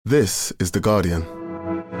This is The Guardian.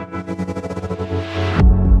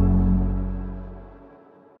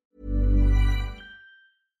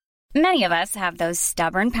 Many of us have those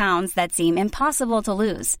stubborn pounds that seem impossible to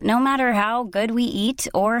lose, no matter how good we eat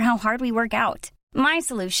or how hard we work out. My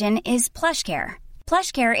solution is PlushCare.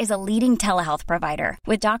 PlushCare is a leading telehealth provider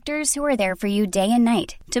with doctors who are there for you day and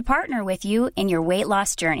night to partner with you in your weight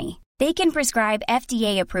loss journey. They can prescribe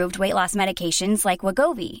FDA-approved weight loss medications like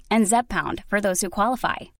Wegovy and Zepbound for those who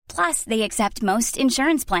qualify. Plus, they accept most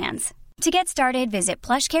insurance plans. To get started, visit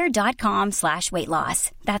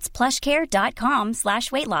plushcare.com/weightloss. That's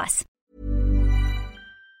plushcare.com/weightloss.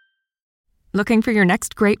 Looking for your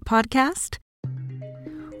next great podcast?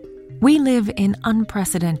 We live in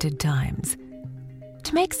unprecedented times.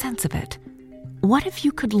 To make sense of it, what if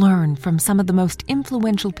you could learn from some of the most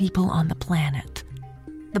influential people on the planet?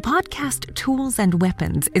 The podcast Tools and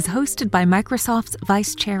Weapons is hosted by Microsoft's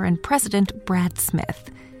Vice Chair and President Brad Smith.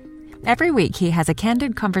 Every week, he has a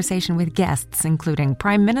candid conversation with guests, including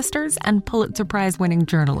prime ministers and Pulitzer Prize-winning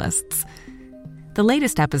journalists. The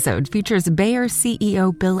latest episode features Bayer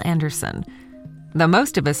CEO Bill Anderson. Though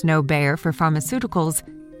most of us know Bayer for pharmaceuticals,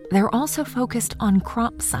 they're also focused on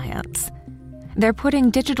crop science. They're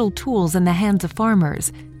putting digital tools in the hands of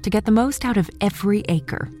farmers to get the most out of every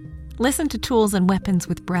acre. Listen to Tools and Weapons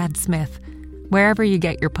with Brad Smith, wherever you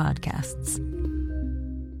get your podcasts.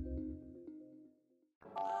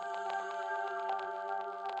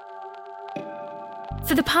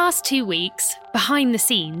 For the past 2 weeks, behind the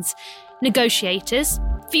scenes, negotiators,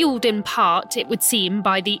 fueled in part, it would seem,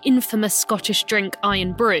 by the infamous Scottish drink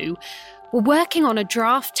Iron Brew, were working on a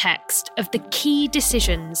draft text of the key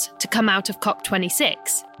decisions to come out of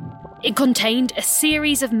COP26. It contained a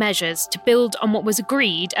series of measures to build on what was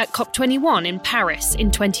agreed at COP21 in Paris in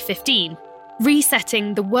 2015,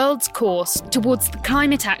 resetting the world's course towards the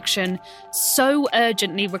climate action so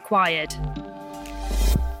urgently required.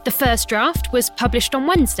 The first draft was published on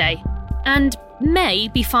Wednesday and may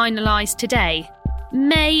be finalised today.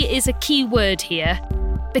 May is a key word here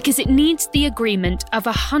because it needs the agreement of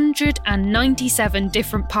 197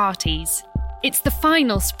 different parties. It's the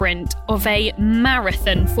final sprint of a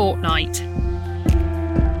marathon fortnight.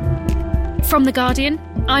 From The Guardian,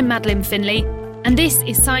 I'm Madeleine Finlay, and this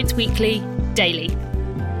is Science Weekly Daily.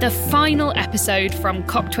 The final episode from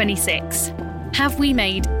COP26. Have we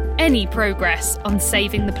made any progress on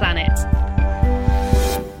saving the planet?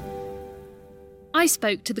 I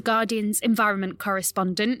spoke to The Guardian's environment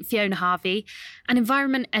correspondent, Fiona Harvey, and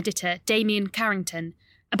environment editor, Damien Carrington,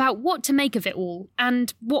 about what to make of it all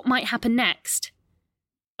and what might happen next.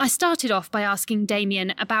 I started off by asking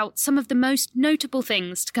Damien about some of the most notable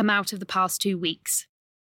things to come out of the past 2 weeks.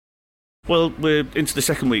 Well, we're into the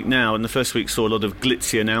second week now, and the first week saw a lot of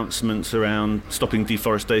glitzy announcements around stopping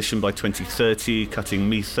deforestation by 2030, cutting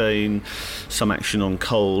methane, some action on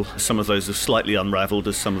coal. Some of those have slightly unravelled,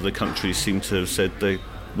 as some of the countries seem to have said they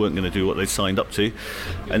weren't going to do what they signed up to.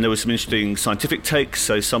 And there were some interesting scientific takes,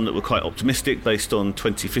 so some that were quite optimistic based on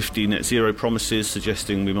 2050 net zero promises,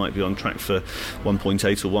 suggesting we might be on track for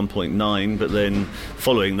 1.8 or 1.9. But then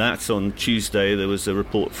following that, on Tuesday, there was a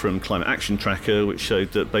report from Climate Action Tracker which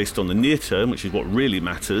showed that based on the near term, which is what really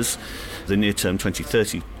matters, the near term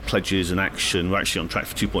 2030 pledges and action, we're actually on track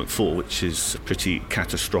for 2.4, which is pretty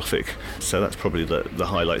catastrophic. So that's probably the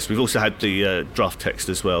highlights. We've also had the draft text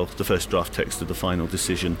as well, the first draft text of the final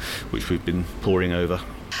decision, which we've been poring over.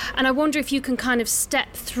 And I wonder if you can kind of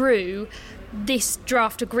step through this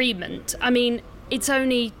draft agreement. I mean, it's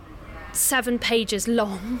only 7 pages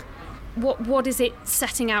long. What is it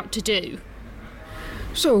setting out to do?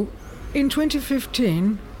 So, in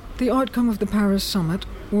 2015, the outcome of the Paris summit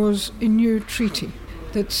was a new treaty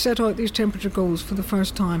that set out these temperature goals for the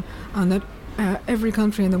first time, and that every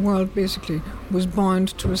country in the world basically was bound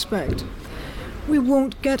to respect. We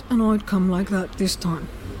won't get an outcome like that this time.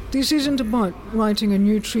 This isn't about writing a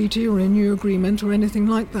new treaty or a new agreement or anything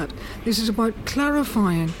like that. This is about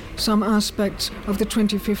clarifying some aspects of the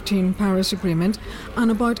 2015 Paris Agreement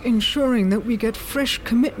and about ensuring that we get fresh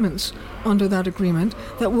commitments under that agreement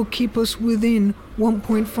that will keep us within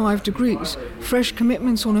 1.5 degrees. Fresh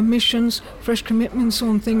commitments on emissions, fresh commitments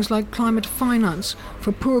on things like climate finance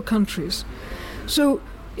for poor countries. So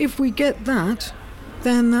if we get that,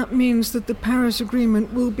 then that means that the Paris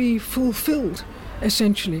Agreement will be fulfilled,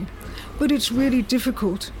 essentially. But it's really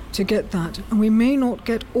difficult to get that, and we may not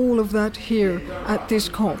get all of that here at this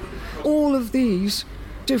COP. All of these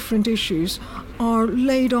different issues are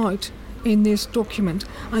laid out in this document,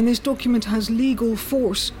 and this document has legal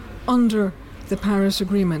force under the Paris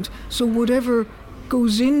Agreement. So whatever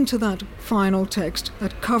goes into that final text,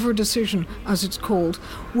 that cover decision as it's called,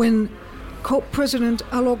 when COP President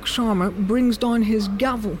Alok Sharma brings down his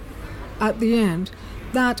gavel at the end,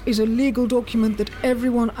 that is a legal document that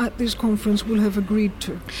everyone at this conference will have agreed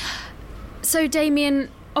to. So, Damien,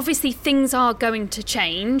 obviously things are going to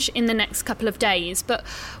change in the next couple of days, but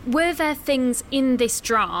were there things in this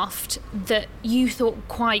draft that you thought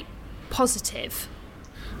quite positive?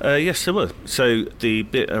 Yes, there were. So the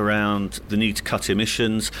bit around the need to cut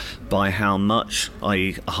emissions by how much,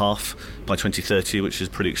 i.e. half by 2030, which is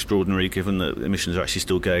pretty extraordinary given that emissions are actually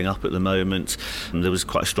still going up at the moment. And there was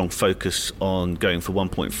quite a strong focus on going for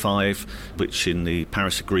 1.5, which in the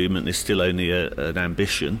Paris Agreement is still only an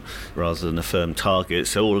ambition rather than a firm target.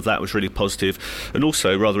 So all of that was really positive. And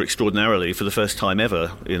also, rather extraordinarily, for the first time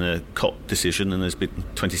ever in a COP decision, and there's been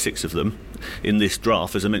 26 of them, in this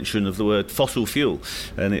draft there's a mention of the word fossil fuel,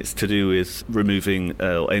 and it's to do with removing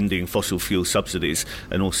or ending fossil fuel subsidies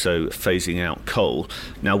and also phasing out coal.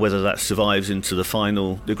 Now, whether that survives into the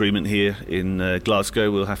final agreement here in Glasgow,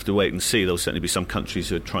 we'll have to wait and see. There'll certainly be some countries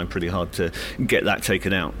who are trying pretty hard to get that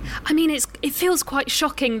taken out. I mean, it feels quite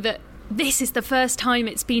shocking that this is the first time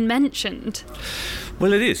it's been mentioned.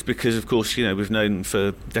 Well, it is, because, of course, we've known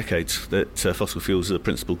for decades that fossil fuels are the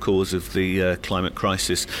principal cause of the climate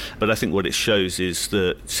crisis. But I think what it shows is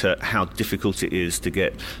that how difficult it is to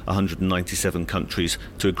get 197 countries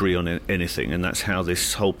to agree on anything. And that's how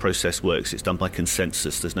this whole process works. It's done by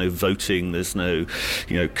consensus. There's no voting. There's no,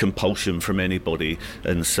 compulsion from anybody.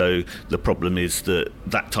 And so the problem is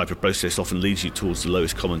that type of process often leads you towards the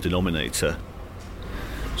lowest common denominator.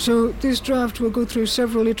 So this draft will go through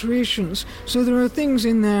several iterations. So there are things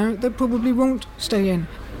in there that probably won't stay in.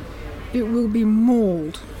 It will be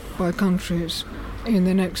mauled by countries in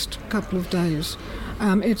the next couple of days.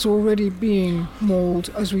 It's already being mauled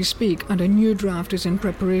as we speak, and a new draft is in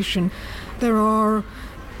preparation. There are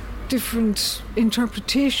different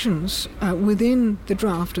interpretations within the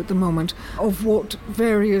draft at the moment of what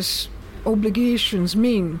various obligations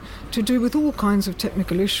mean, to do with all kinds of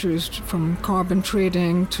technical issues, from carbon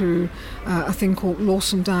trading to a thing called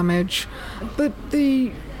loss and damage. But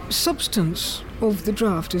the substance of the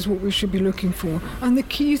draft is what we should be looking for. And the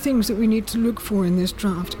key things that we need to look for in this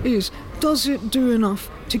draft is, does it do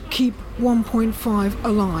enough to keep 1.5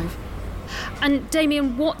 alive? And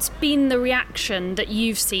Damien, what's been the reaction that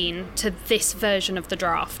you've seen to this version of the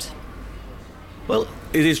draft? Well,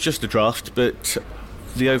 it is just a draft, but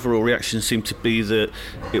the overall reaction seemed to be that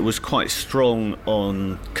it was quite strong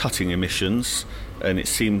on cutting emissions, and it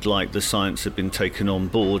seemed like the science had been taken on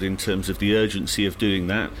board in terms of the urgency of doing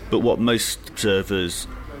that. But what most observers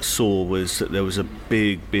saw was that there was a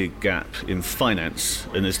big gap in finance,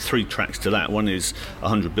 and there's three tracks to that. One is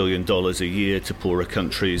 $100 billion a year to poorer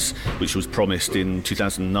countries, which was promised in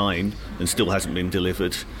 2009 and still hasn't been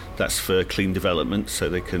delivered. That's for clean development, so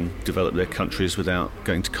they can develop their countries without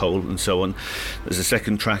going to coal and so on. There's a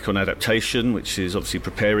second track on adaptation, which is obviously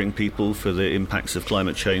preparing people for the impacts of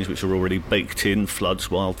climate change, which are already baked in: floods,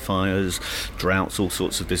 wildfires, droughts, all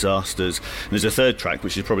sorts of disasters. And there's a third track,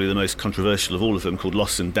 which is probably the most controversial of all of them, called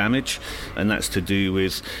loss and damage, and that's to do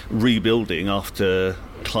with rebuilding after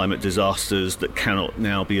climate disasters that cannot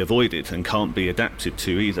now be avoided and can't be adapted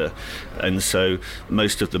to either. And so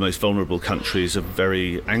most of the most vulnerable countries are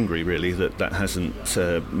very angry, really, that hasn't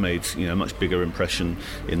made a much bigger impression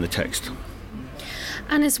in the text.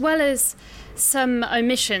 And as well as some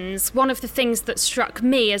omissions, one of the things that struck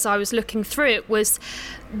me as I was looking through it was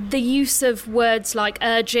the use of words like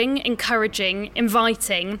urging, encouraging,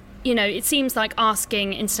 inviting. It seems like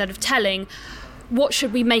asking instead of telling. What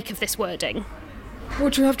should we make of this wording?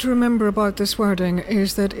 What you have to remember about this wording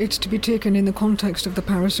is that it's to be taken in the context of the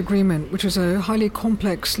Paris Agreement, which is a highly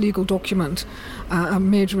complex legal document, a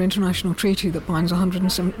major international treaty that binds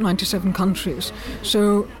 197 countries.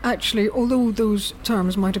 So actually, although those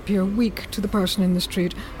terms might appear weak to the person in the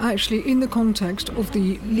street, actually in the context of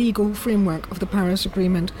the legal framework of the Paris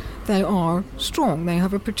Agreement, they are strong. They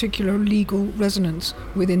have a particular legal resonance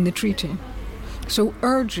within the treaty. So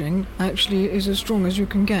urging actually is as strong as you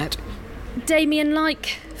can get. Damien, like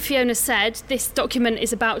Fiona said, this document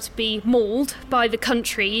is about to be mauled by the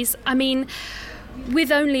countries. I mean,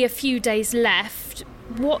 with only a few days left,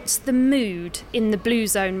 what's the mood in the Blue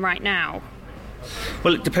Zone right now?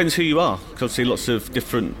 Well, it depends who you are, because obviously lots of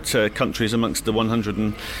different countries amongst the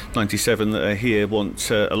 197 that are here want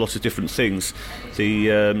a lot of different things.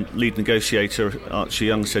 The lead negotiator, Archie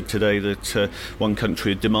Young, said today that one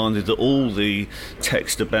country had demanded that all the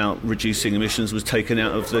text about reducing emissions was taken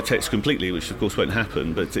out of the text completely, which of course won't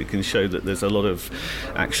happen, but it can show that there's a lot of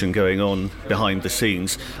action going on behind the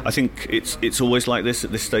scenes. I think it's always like this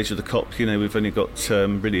at this stage of the COP. We've only got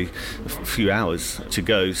really a few hours to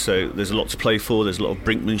go, so there's a lot to play for. before. There's a lot of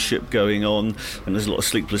brinkmanship going on, and there's a lot of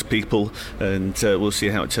sleepless people, and we'll see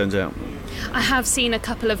how it turns out. I have seen a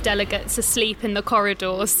couple of delegates asleep in the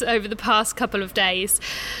corridors over the past couple of days.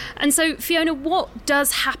 And so, Fiona, what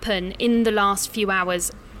does happen in the last few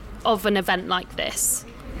hours of an event like this?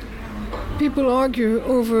 People argue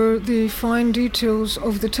over the fine details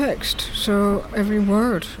of the text, so every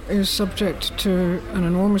word is subject to an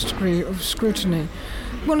enormous degree of scrutiny.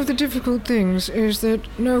 One of the difficult things is that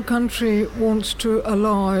no country wants to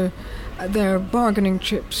allow their bargaining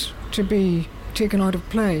chips to be taken out of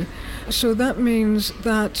play. So that means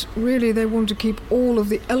that really they want to keep all of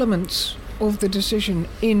the elements of the decision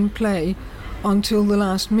in play until the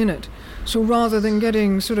last minute. So rather than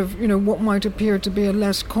getting sort of, what might appear to be a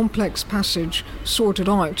less complex passage sorted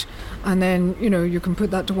out, and then, you can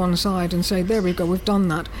put that to one side and say, there we go, we've done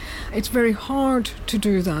that. It's very hard to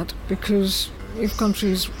do that, because if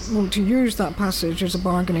countries want to use that passage as a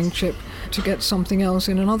bargaining chip to get something else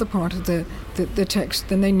in another part of the text,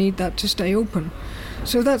 then they need that to stay open.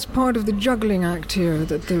 So that's part of the juggling act here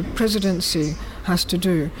that the presidency has to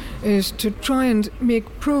do, is to try and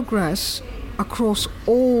make progress across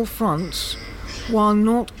all fronts while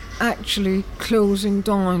not actually closing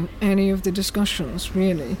down any of the discussions,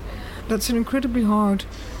 really. That's an incredibly hard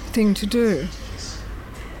thing to do.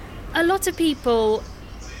 A lot of people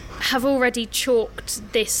have already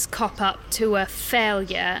chalked this COP up to a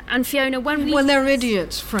failure. And Fiona, Well, they're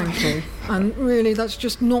idiots, frankly. And really, that's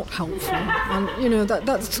just not helpful. And,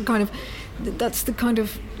 that's the kind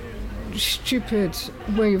of stupid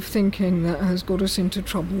way of thinking that has got us into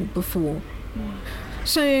trouble before.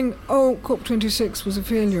 Saying, COP26 was a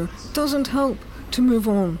failure doesn't help to move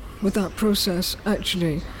on with that process,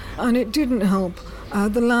 actually. And it didn't help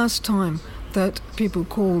the last time that people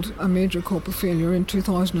called a major COP a failure in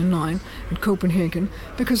 2009 in Copenhagen,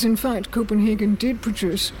 because in fact Copenhagen did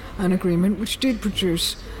produce an agreement which did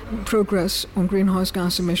produce progress on greenhouse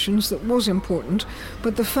gas emissions that was important,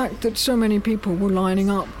 but the fact that so many people were lining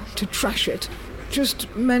up to trash it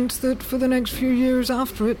just meant that for the next few years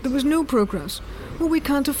after it there was no progress. Well, we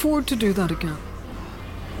can't afford to do that again.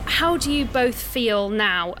 How do you both feel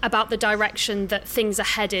now about the direction that things are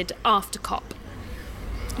headed after COP?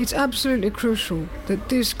 It's absolutely crucial that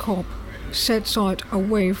this COP sets out a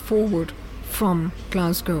way forward from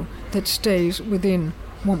Glasgow that stays within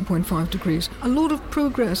 1.5 degrees. A lot of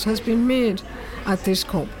progress has been made at this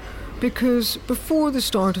COP, because before the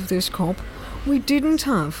start of this COP, we didn't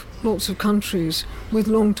have lots of countries with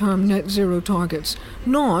long-term net zero targets.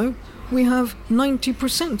 Now, we have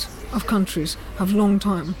 90% of countries have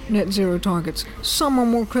long-term net zero targets. Some are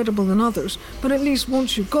more credible than others, but at least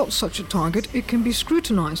once you've got such a target, it can be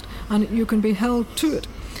scrutinised and you can be held to it.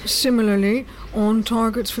 Similarly, on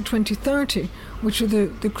targets for 2030, which are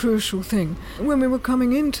the crucial thing. When we were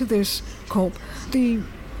coming into this COP, the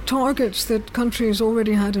targets that countries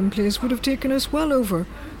already had in place would have taken us well over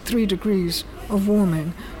 3 degrees of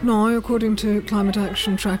warming. Now, according to Climate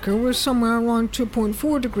Action Tracker, we're somewhere around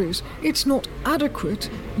 2.4 degrees. It's not adequate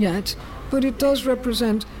yet, but it does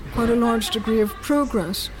represent quite a large degree of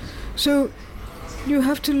progress. So you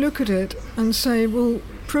have to look at it and say, well,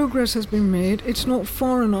 progress has been made, it's not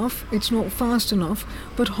far enough, it's not fast enough,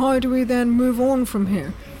 but how do we then move on from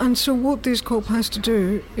here? And so what this COP has to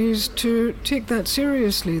do is to take that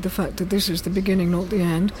seriously, the fact that this is the beginning, not the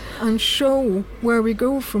end, and show where we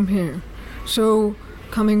go from here. So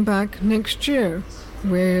coming back next year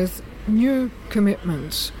with new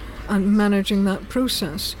commitments and managing that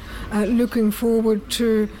process, looking forward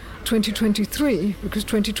to 2023, because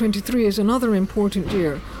 2023 is another important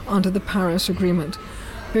year under the Paris Agreement,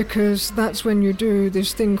 because that's when you do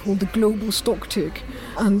this thing called the global stocktake.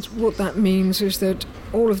 And what that means is that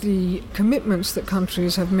all of the commitments that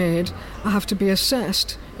countries have made have to be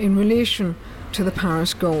assessed in relation to the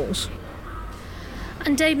Paris goals.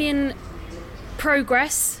 And Damien,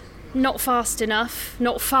 progress, not fast enough,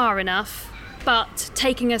 not far enough, but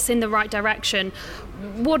taking us in the right direction.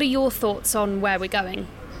 What are your thoughts on where we're going?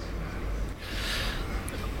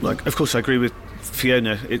 Like, of course, I agree with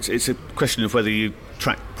Fiona. It's a question of whether you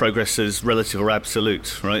track progress as relative or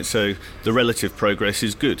absolute, right? So the relative progress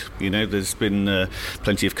is good. There's been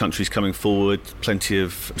plenty of countries coming forward, plenty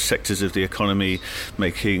of sectors of the economy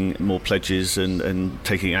making more pledges and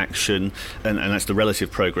taking action, and that's the relative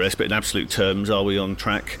progress. But in absolute terms, are we on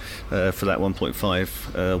track for that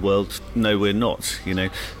 1.5 world? No, we're not.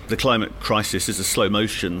 The climate crisis is a slow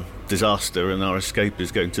motion disaster, and our escape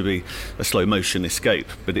is going to be a slow motion escape.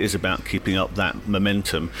 But it is about keeping up that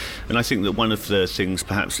momentum. And I think that one of the things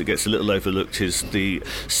perhaps that gets a little overlooked is the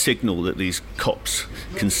signal that these COPs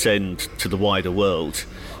can send to the wider world.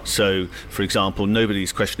 So, for example,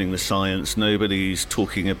 nobody's questioning the science, nobody's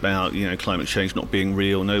talking about, climate change not being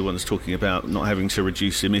real, no one's talking about not having to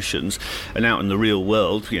reduce emissions. And out in the real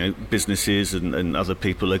world, businesses and other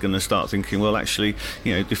people are going to start thinking, well, actually,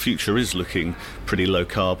 the future is looking pretty low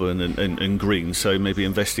carbon and green, so maybe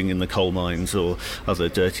investing in the coal mines or other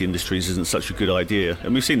dirty industries isn't such a good idea.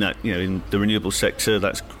 And we've seen that, in the renewable sector,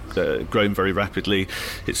 that's grown very rapidly.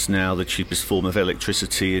 It's now the cheapest form of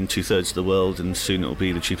electricity in 2/3 of the world, and soon it will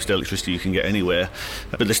be the cheapest electricity you can get anywhere.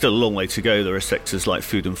 But there's still a long way to go. There are sectors like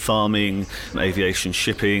food and farming, aviation,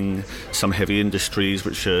 shipping, some heavy industries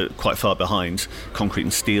which are quite far behind. Concrete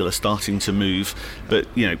and steel are starting to move. But,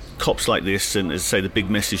 COPs like this, and as I say, the big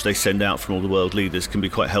message they send out from all the world leaders can be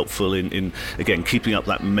quite helpful in again, keeping up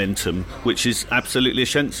that momentum, which is absolutely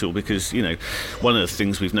essential because, one of the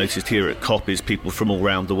things we've noticed here at COP is people from all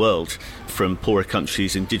around the world, from poorer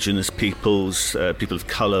countries, indigenous peoples, people of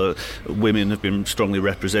colour, women have been strongly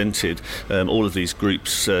represented. All of these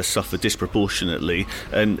groups suffer disproportionately,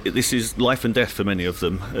 and this is life and death for many of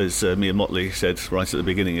them, as Mia Mottley said right at the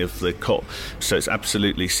beginning of the COP. So it's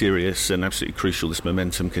absolutely serious and absolutely crucial this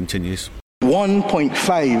momentum continues.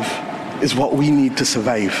 1.5 is what we need to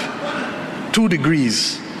survive. 2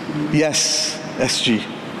 degrees, yes, SG,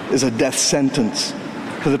 is a death sentence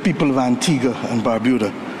for the people of Antigua and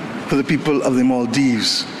Barbuda, for the people of the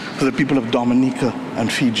Maldives, for the people of Dominica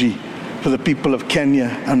and Fiji, for the people of Kenya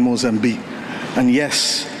and Mozambique, and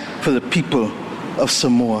yes, for the people of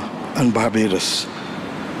Samoa and Barbados.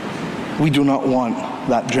 We do not want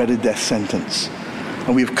that dreaded death sentence.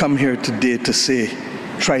 And we've come here today to say,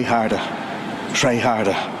 try harder,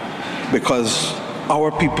 because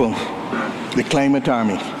our people, the climate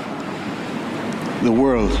army, the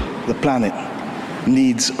world, the planet,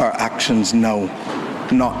 needs our actions now,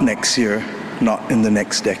 not next year, not in the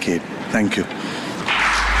next decade. Thank you.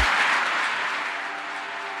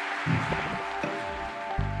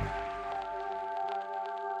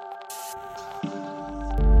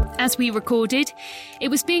 As we recorded, it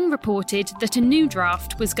was being reported that a new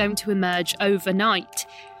draft was going to emerge overnight.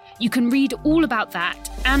 You can read all about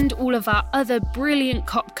that and all of our other brilliant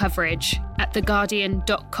COP coverage at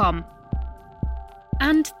theguardian.com.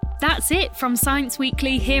 And that's it from Science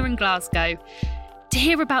Weekly here in Glasgow. To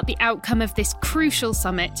hear about the outcome of this crucial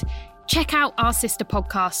summit, check out our sister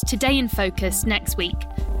podcast, Today in Focus, next week.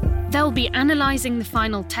 They'll be analysing the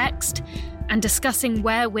final text and discussing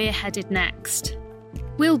where we're headed next.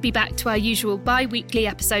 We'll be back to our usual bi-weekly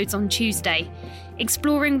episodes on Tuesday,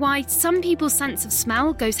 exploring why some people's sense of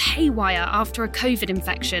smell goes haywire after a COVID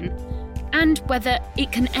infection, and whether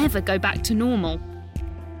it can ever go back to normal.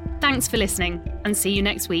 Thanks for listening, and see you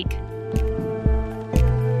next week.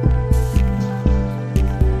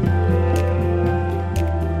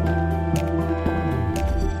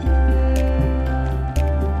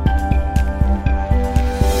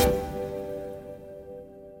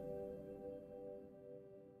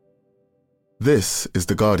 This is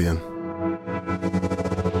The Guardian.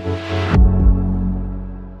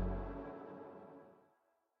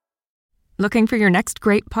 Looking for your next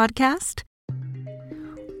great podcast?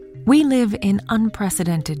 We live in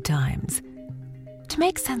unprecedented times. To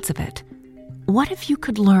make sense of it, what if you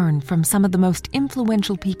could learn from some of the most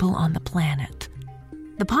influential people on the planet?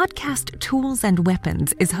 The podcast Tools and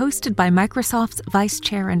Weapons is hosted by Microsoft's Vice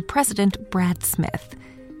Chair and President Brad Smith.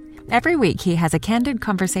 Every week, he has a candid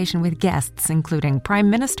conversation with guests, including prime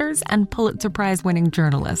ministers and Pulitzer Prize-winning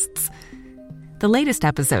journalists. The latest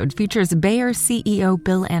episode features Bayer CEO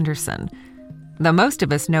Bill Anderson. Though most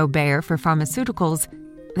of us know Bayer for pharmaceuticals,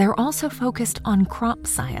 they're also focused on crop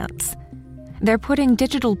science. They're putting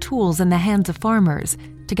digital tools in the hands of farmers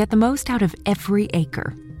to get the most out of every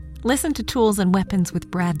acre. Listen to Tools and Weapons with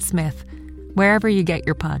Brad Smith, wherever you get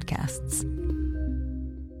your podcasts.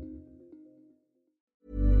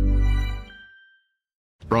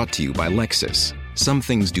 Brought to you by Lexus. Some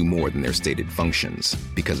things do more than their stated functions,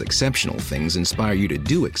 because exceptional things inspire you to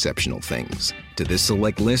do exceptional things. To this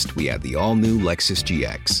select list, we add the all-new Lexus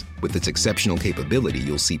GX. With its exceptional capability,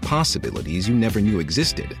 you'll see possibilities you never knew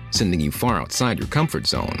existed, sending you far outside your comfort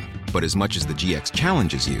zone. But as much as the GX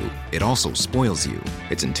challenges you, it also spoils you.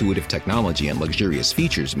 Its intuitive technology and luxurious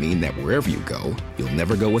features mean that wherever you go, you'll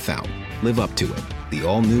never go without. Live up to it. The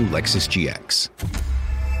all-new Lexus GX.